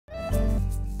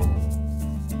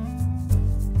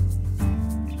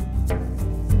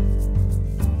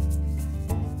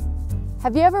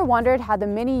Have you ever wondered how the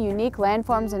many unique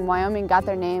landforms in Wyoming got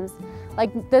their names?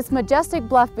 Like this majestic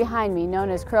bluff behind me known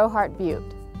as Crowheart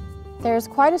Butte. There is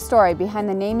quite a story behind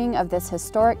the naming of this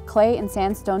historic clay and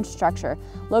sandstone structure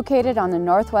located on the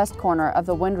northwest corner of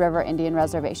the Wind River Indian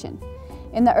Reservation.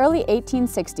 In the early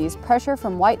 1860s, pressure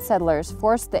from white settlers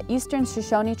forced the Eastern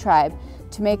Shoshone tribe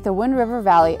to make the Wind River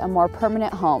Valley a more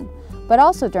permanent home. But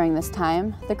also during this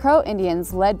time, the Crow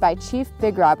Indians, led by Chief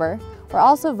Big Robber, were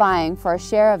also vying for a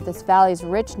share of this valley's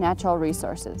rich natural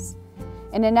resources.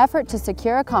 In an effort to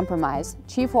secure a compromise,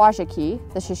 Chief Washakie,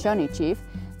 the Shoshone chief,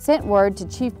 sent word to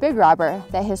Chief Big Robber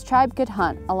that his tribe could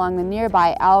hunt along the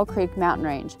nearby Owl Creek mountain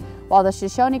range, while the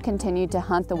Shoshone continued to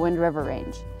hunt the Wind River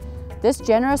range. This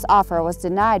generous offer was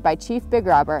denied by Chief Big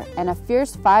Robber, and a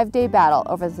fierce 5-day battle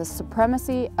over the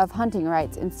supremacy of hunting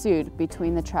rights ensued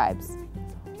between the tribes.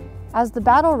 As the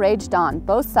battle raged on,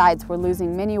 both sides were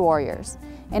losing many warriors.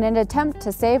 In an attempt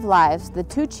to save lives, the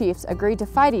two chiefs agreed to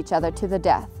fight each other to the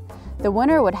death. The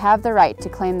winner would have the right to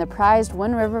claim the prized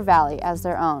Wind River Valley as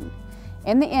their own.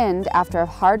 In the end, after a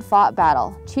hard-fought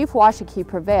battle, Chief Washakie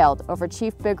prevailed over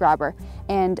Chief Big Robber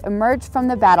and emerged from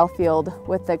the battlefield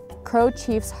with the Crow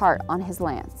chief's heart on his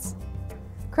lance.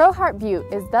 Crowheart Butte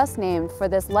is thus named for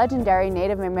this legendary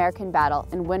Native American battle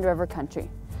in Wind River country.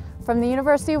 From the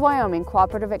University of Wyoming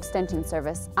Cooperative Extension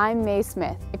Service, I'm Mae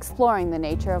Smith, exploring the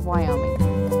nature of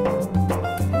Wyoming.